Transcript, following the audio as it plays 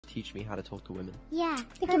teach me how to talk to women? Yeah,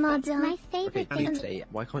 perfect. My favorite Okay, thing. say,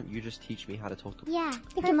 why can't you just teach me how to talk to Yeah,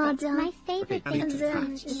 perfect. My favorite Okay, thing to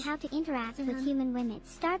teach teach is how to interact with human women.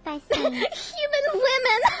 Start by saying Human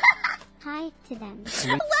women! hi to them.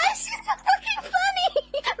 Why is she so fucking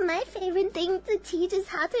funny? My favorite thing to teach is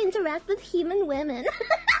how to interact with human women.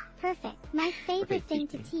 Perfect. My favorite thing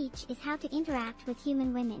to teach is how to interact with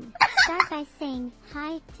human women. Start by saying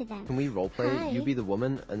hi to them. Can we roleplay? Hi. You be the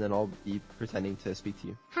woman, and then I'll be pretending to speak to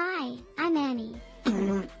you. Hi, I'm Annie.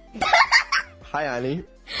 Hi, Annie.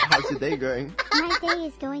 How's your day going? My day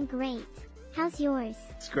is going great. How's yours?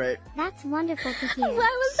 It's great. That's wonderful to hear. Why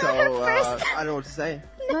was that her first? I don't know what to say.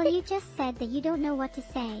 Well, you just said that you don't know what to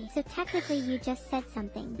say, so technically you just said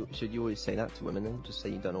something. Should you always say that to women then? Just say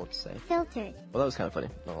you don't know what to say. Filtered. Well, that was kind of funny.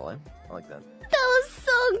 Not gonna lie. I like that. That was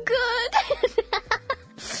so good!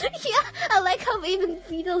 Yeah, I like how even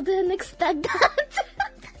Vedal didn't expect that.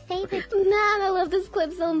 Favorite Man, I love this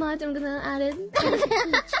clip so much, I'm gonna add it. thing to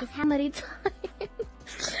teach is How many times?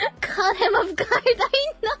 Caught him off guard,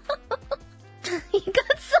 I know! He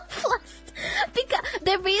got so flustered. Because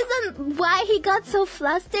the reason why he got so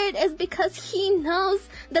flustered is because he knows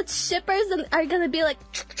that shippers are gonna be like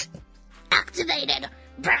activated.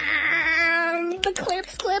 The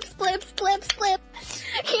clip.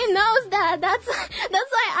 He knows that. That's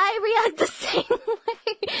why I react the same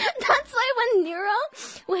way. That's why when Neuro,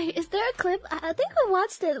 wait, is there a clip? I think I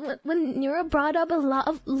watched it when Neuro brought up a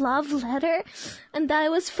love letter, and that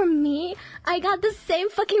it was from me. I got the same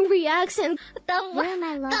fucking reaction. Where are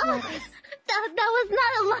my love letters? That was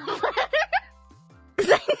not a love letter.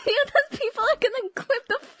 Because I knew that people are gonna clip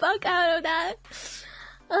the fuck out of that.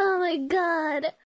 Oh my god.